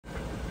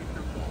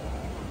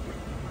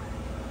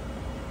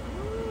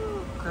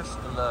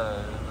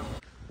crystalline.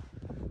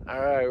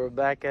 Alright, we're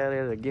back at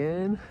it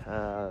again.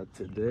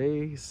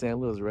 Today, San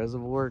Luis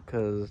Reservoir,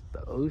 because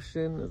the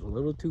ocean is a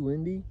little too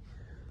windy.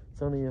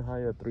 It's only a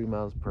high of 3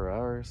 miles per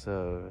hour,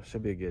 so it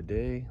should be a good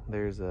day.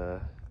 There's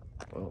a,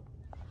 well,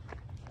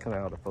 kind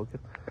of out of focus.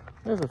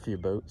 There's a few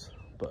boats,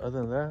 but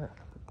other than that,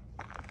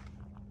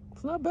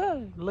 it's not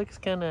bad. It looks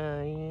kind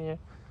of, yeah,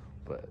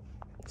 but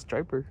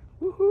striper.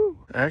 Woohoo!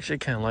 I actually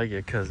kind of like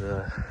it because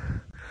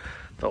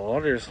the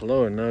water is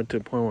low enough to a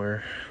point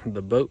where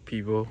the boat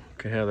people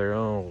can have their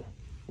own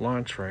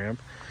launch ramp,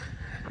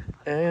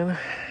 and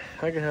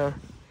I can have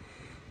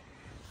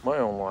my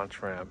own launch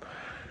ramp.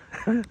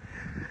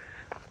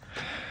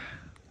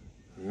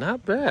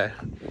 Not bad.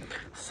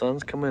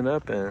 Sun's coming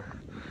up and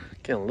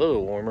getting a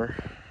little warmer.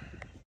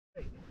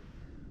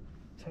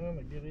 Time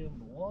to get in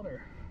the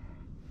water.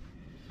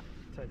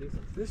 Try to do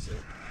some fishing.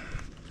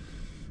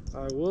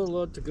 I would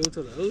love to go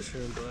to the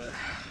ocean, but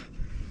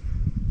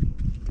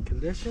the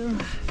condition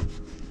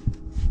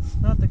is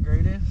not the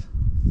greatest.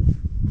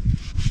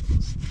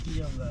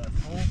 Ski on the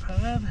full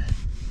pad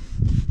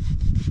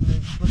and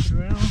then flip it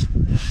around.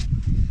 Yeah.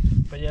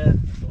 But yeah,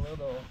 it's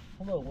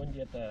a little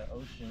windy at the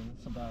ocean.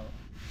 It's about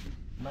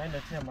 9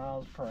 to 10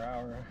 miles per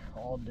hour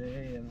all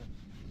day, and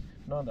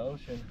on the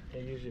ocean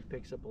it usually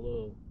picks up a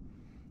little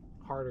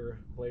harder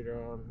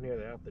later on near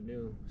the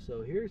afternoon.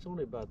 So here it's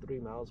only about 3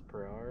 miles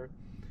per hour.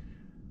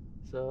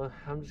 So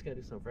I'm just gonna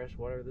do some fresh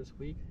water this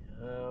week.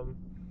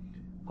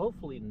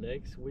 Hopefully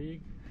next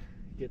week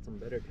get some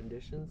better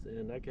conditions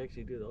and I can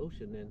actually do the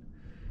ocean and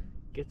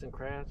get some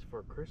crabs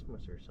for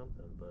Christmas or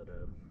something. But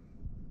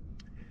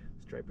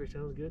striper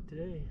sounds good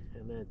today.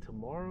 And then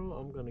tomorrow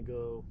I'm gonna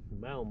go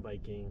mountain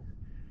biking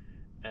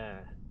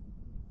at,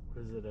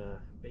 what is it,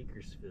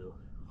 Bakersfield,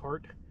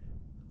 Hart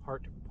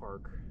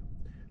Park,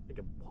 like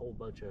a whole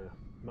bunch of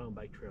mountain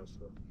bike trails.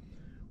 So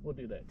we'll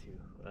do that too.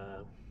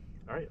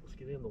 All right, let's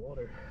get in the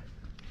water.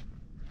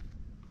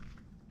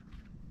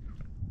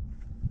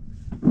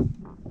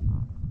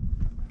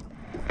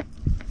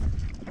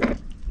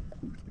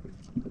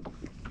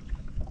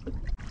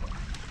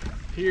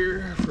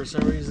 Here, for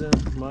some reason,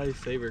 my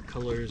favorite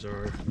colors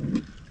are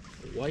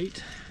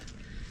white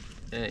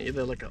and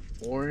either like an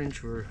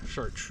orange or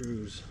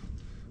chartreuse,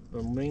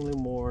 but mainly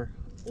more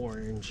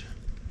orange.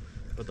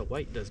 But the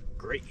white does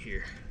great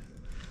here.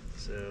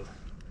 So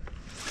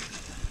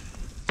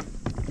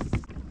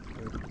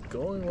I'm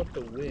going with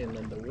the wind,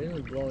 and the wind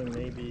is blowing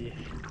maybe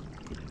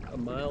a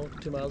mile,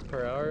 2 miles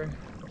per hour,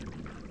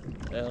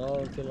 and all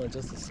I'm feeling is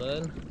just the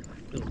sun.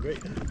 Feels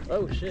great.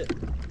 Oh shit.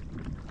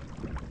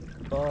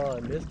 Oh, I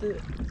missed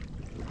it.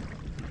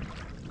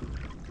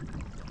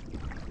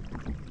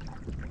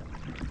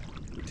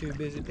 Too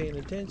busy paying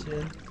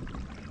attention,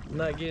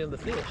 not getting the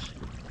fish.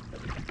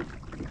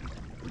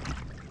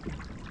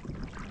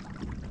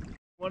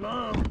 One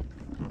on,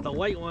 the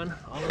white one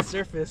on the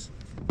surface.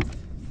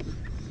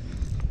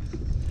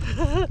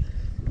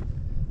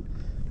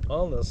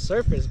 On the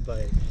surface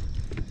bite,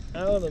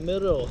 out in the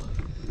middle.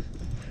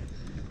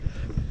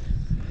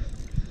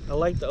 I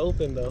like the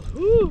open though.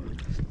 Woo!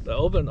 The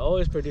open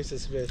always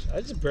produces fish. I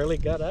just barely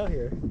got out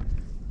here.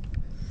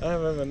 I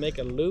haven't even make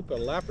a loop or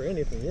lap or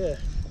anything yet.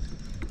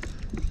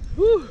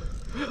 Woo!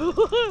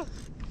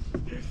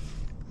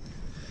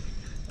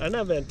 I've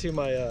not been to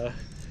my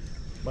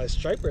my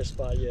striper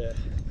spot yet.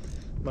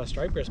 My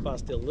striper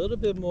spot's still a little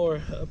bit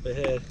more up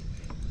ahead.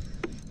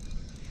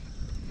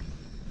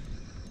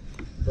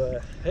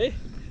 But hey,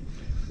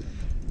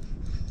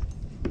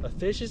 a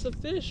fish is a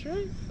fish,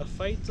 right? A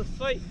fight's a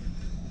fight.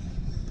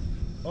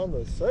 On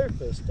the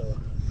surface though,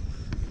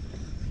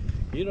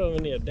 you don't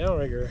even need a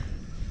downrigger.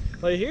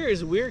 Like here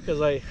is weird because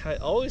I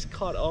always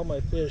caught all my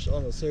fish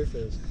on the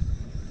surface.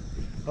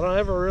 I don't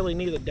ever really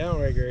need a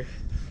downrigger.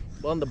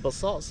 But on the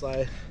basalt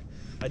side,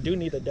 I do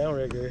need a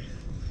downrigger.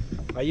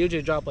 I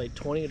usually drop like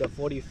 20 to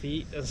 40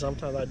 feet, and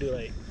sometimes I do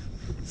like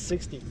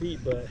 60 feet.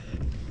 But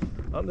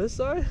on this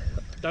side,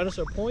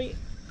 Dinosaur Point,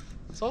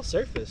 it's all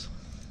surface.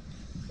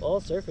 All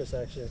surface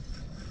action.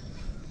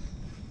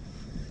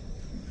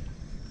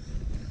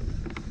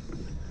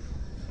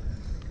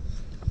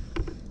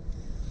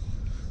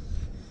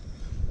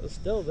 It's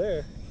still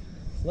there.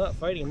 It's not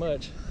fighting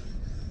much.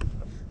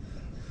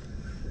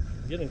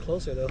 Getting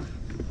closer though.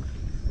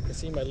 I can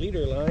see my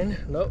leader line.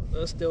 Nope,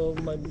 that's still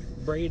my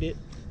braided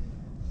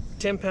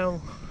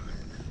 10-pound.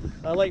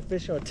 I like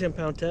fishing on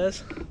 10-pound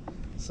test,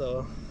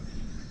 so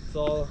it's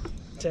all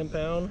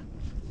 10-pound.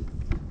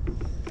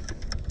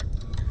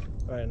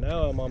 All right,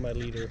 now I'm on my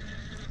leader.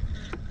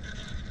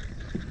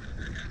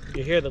 You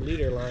can hear the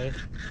leader line.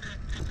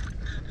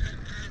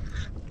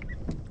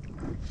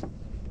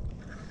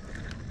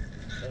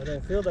 I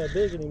don't feel that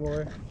big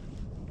anymore.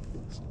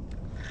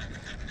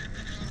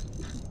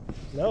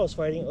 Now it's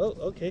fighting. Oh,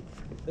 okay.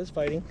 It's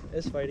fighting.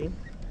 It's fighting.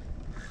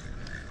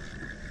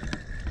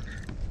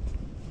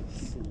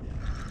 Let's see.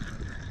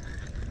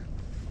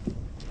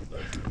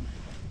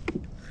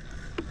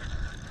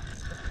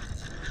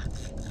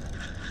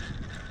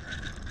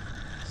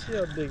 See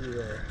how big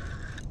you are.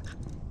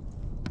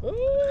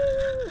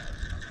 Oh,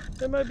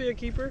 that might be a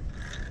keeper.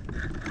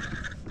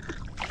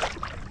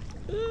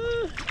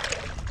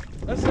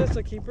 That's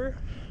a keeper.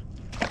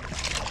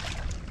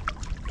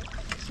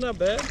 It's not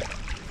bad.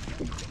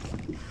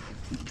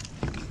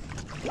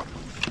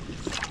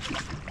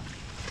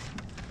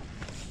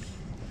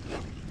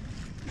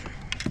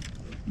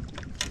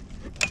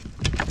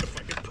 If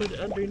I could put it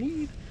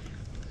underneath.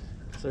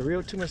 It's a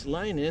real too much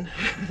line in.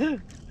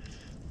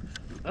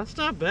 That's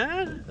not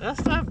bad.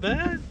 That's not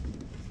bad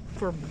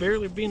for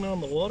barely being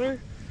on the water.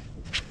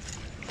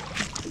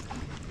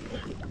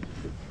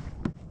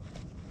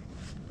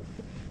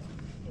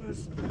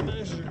 Let's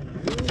measure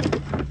you.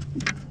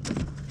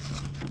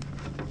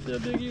 See how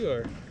big you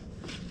are.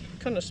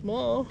 Kind of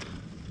small.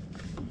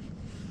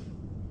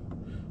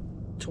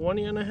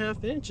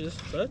 20.5 inches.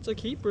 That's a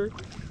keeper.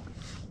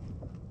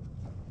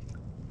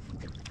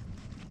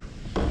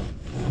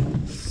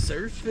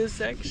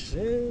 Surface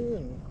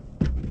action.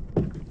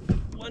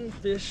 One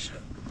fish.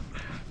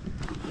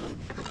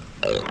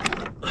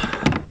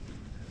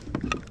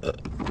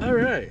 All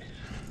right.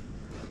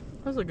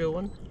 That's a good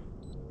one.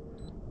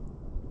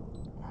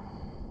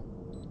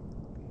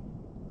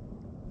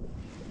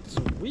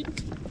 Sweet.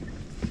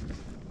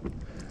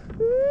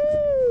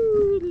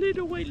 Ooh,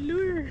 little white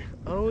lure.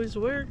 Always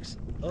works.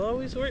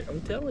 Always works.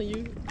 I'm telling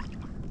you.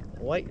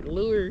 White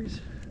lures.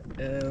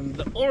 And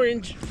the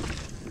orange.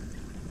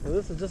 Well,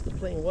 this is just a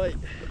plain white.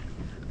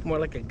 More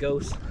like a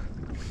ghost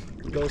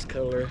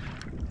color.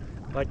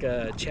 Like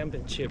a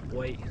championship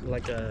white.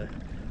 Like a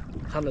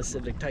Honda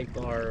Civic Type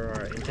R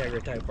or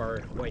Integra Type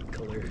R white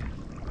color.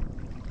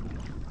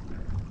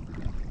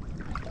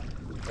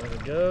 There we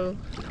go.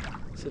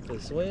 See if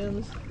it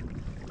swims.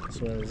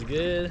 Swims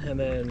good, and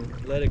then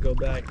let it go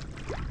back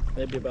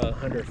maybe about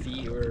 100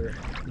 feet or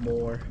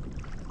more.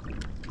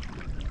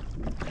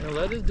 And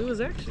let it do its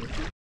action.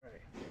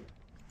 Alright,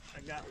 I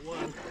got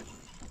one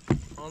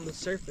on the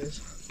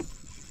surface,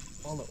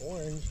 on the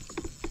orange.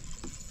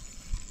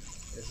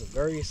 It's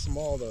very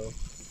small though,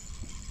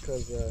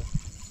 because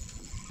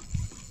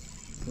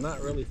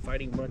not really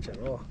fighting much at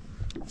all.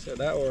 So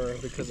that or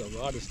because the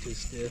rod is too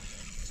stiff.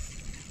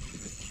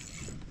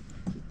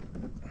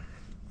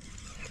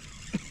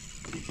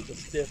 The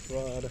stiff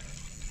rod.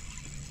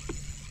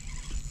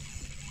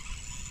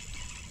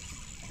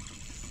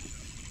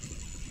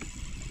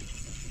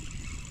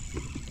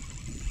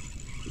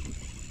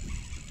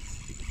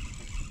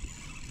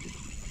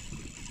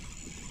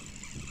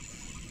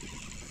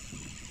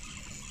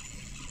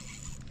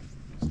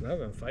 It's not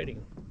even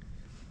fighting.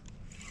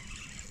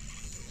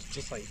 It's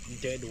just like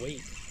dead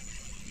weight.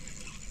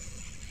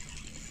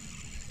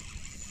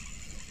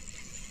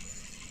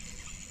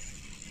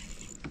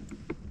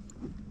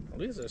 At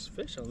least there's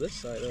fish on this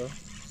side though.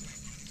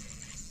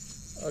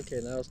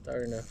 Okay, now it's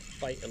starting to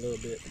fight a little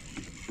bit.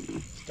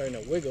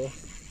 Starting to wiggle.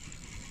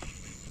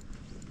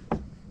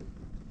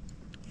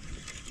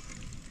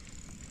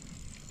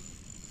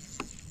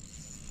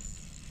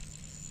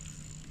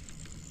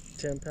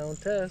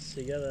 £10 test,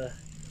 you gotta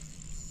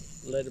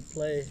let it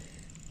play.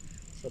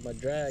 So my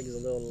drag is a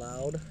little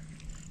loud.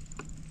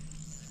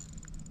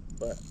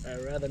 But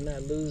I'd rather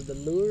not lose the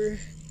lure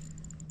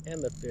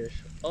and the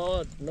fish.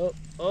 Oh, no.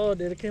 Oh,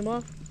 did it come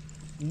off?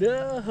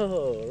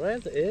 No, right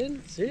at the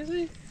end?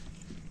 Seriously?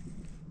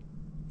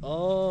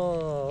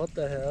 Oh, what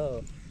the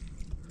hell?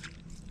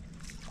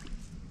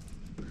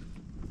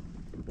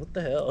 What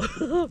the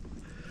hell?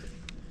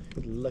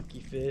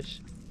 Lucky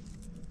fish.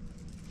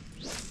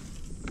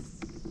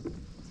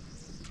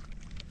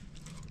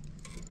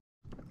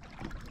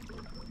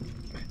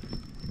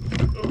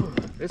 Oh,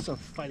 this one's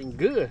fighting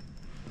good.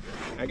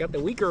 I got the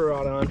weaker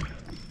rod on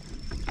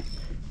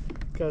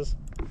because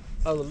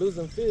I was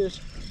losing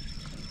fish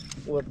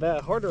with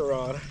that harder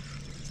rod.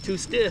 It's too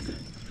stiff,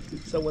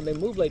 so when they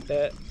move like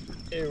that,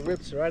 it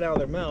rips right out of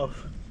their mouth.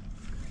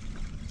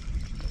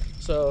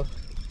 So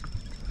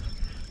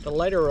the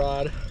lighter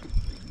rod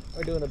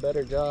are doing a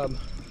better job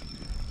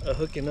of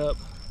hooking up,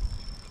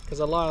 because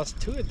I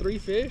lost 2 or 3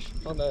 fish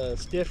on the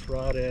stiff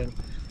rod, and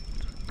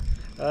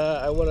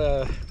I would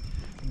have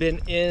been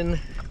in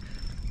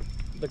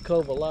the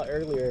cove a lot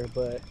earlier,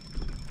 but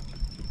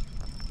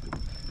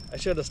I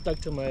should have stuck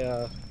to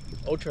my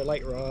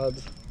ultralight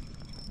rods.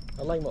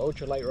 I like my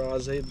ultralight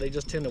rods. They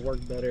just tend to work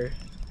better.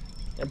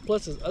 And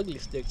plus it's ugly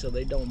stick, so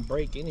they don't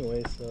break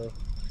anyway. So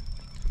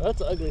well,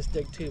 that's an ugly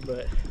stick too,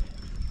 but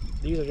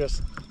these are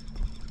just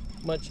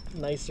much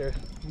nicer,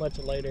 much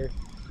lighter.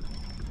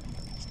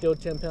 Still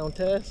 £10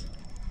 test.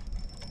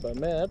 But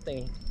man, that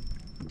thing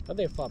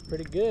fought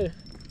pretty good.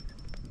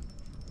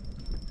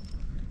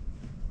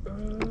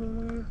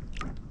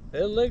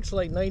 It looks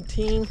like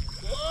 19.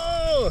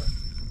 Whoa!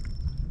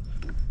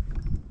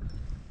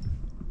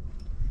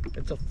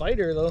 It's a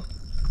fighter though.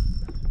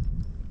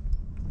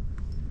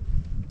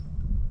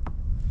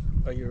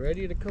 Are you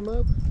ready to come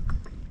up?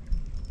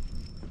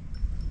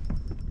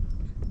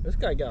 This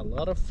guy got a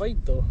lot of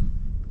fight though.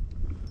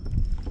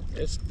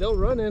 It's still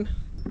running.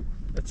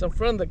 It's in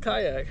front of the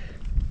kayak.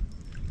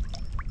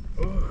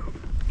 Oh.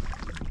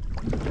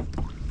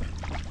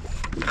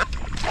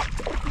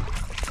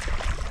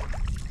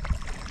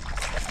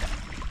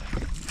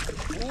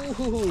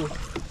 Ooh.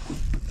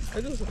 I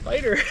just a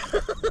fighter.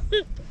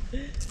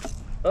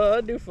 Oh,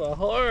 I do for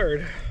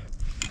hard.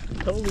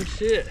 Holy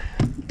shit.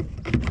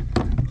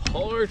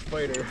 Hard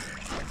fighter.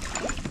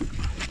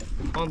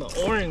 On the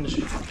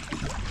orange.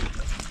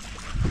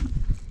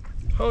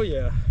 Oh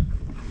yeah.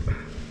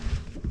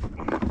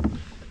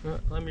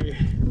 Let me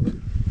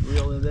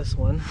reel in this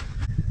one.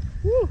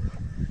 Woo!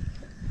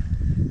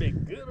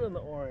 Big good on the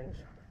orange.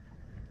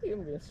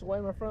 Even been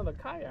swimming in front of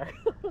the kayak.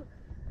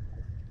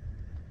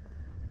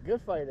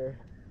 Good fighter.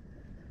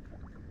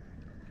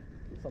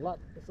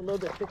 It's a little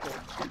bit thicker.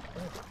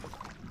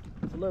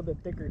 It's a little bit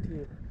thicker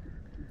too.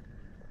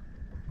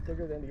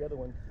 Thicker than the other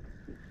one.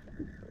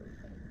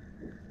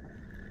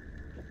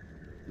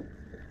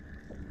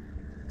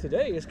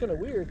 Today it's kind of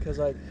weird because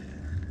like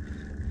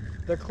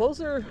they're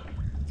closer.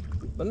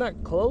 They're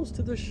not close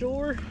to the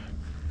shore,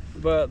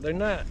 but they're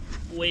not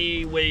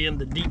way in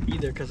the deep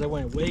either, because I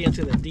went way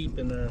into the deep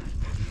and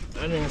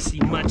I didn't see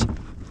much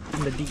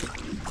in the deep.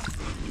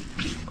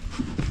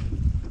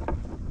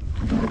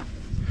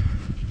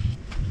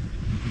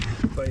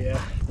 But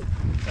yeah,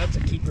 that's a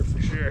keeper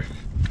for sure.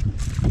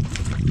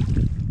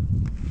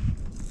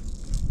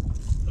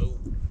 Oh.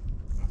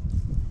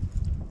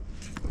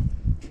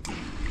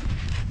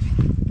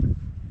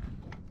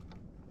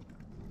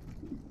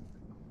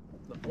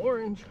 The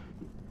orange.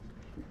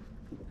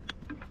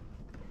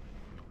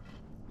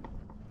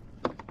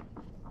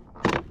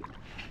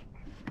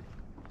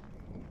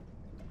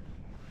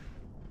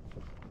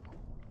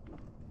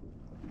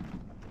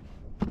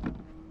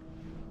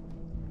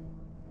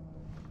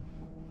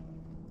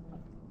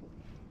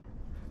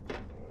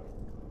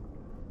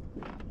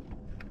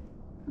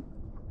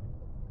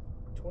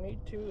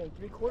 $22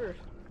 3/4.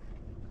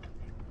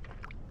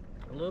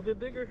 A little bit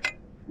bigger.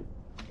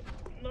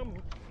 No,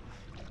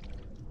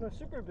 not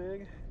super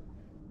big.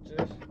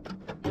 Just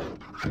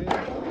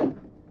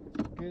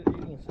good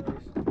eating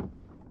size.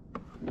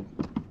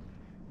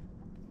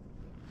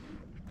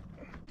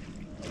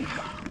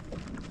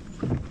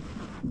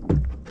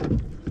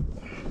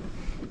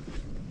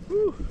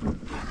 Whew.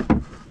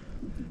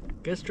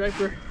 Good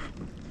striper.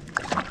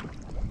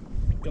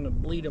 Gonna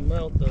bleed him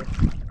out though.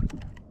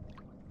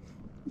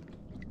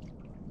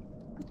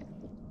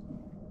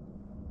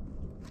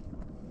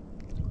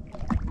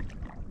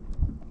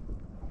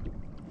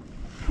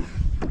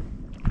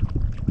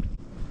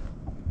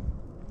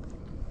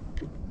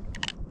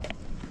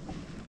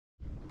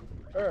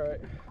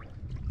 Alright,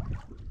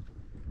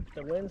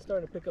 the wind's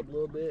starting to pick up a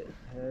little bit.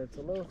 It's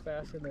a little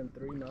faster than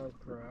 3 miles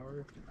per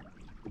hour.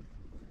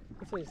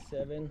 I'd say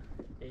 7,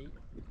 8,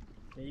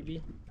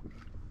 maybe.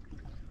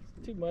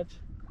 It's too much.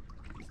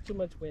 It's too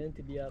much wind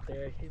to be out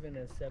there, even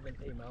at 7,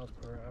 8 miles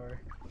per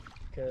hour.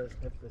 Because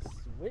if the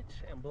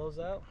switch and blows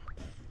out,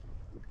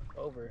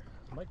 over.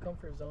 My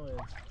comfort zone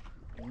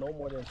is no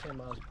more than 10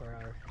 miles per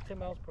hour. 10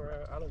 miles per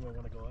hour, I don't even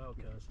want to go out,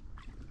 because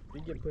if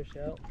you get pushed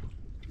out,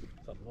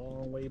 it's a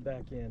long way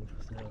back in.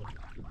 So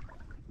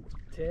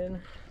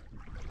 10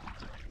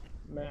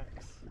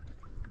 max.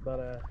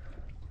 But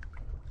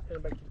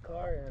head back to the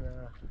car and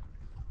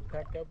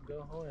pack up,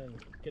 go home, and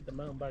get the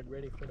mountain bike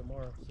ready for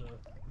tomorrow. So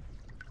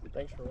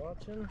thanks for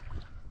watching.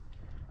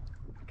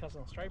 Caught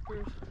some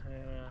stripers,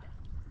 and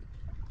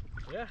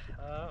yeah,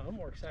 I'm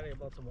more excited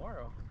about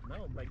tomorrow.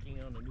 Mountain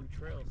biking on a new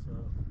trail, so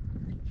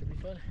should be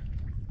fun.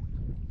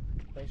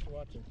 Thanks for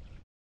watching.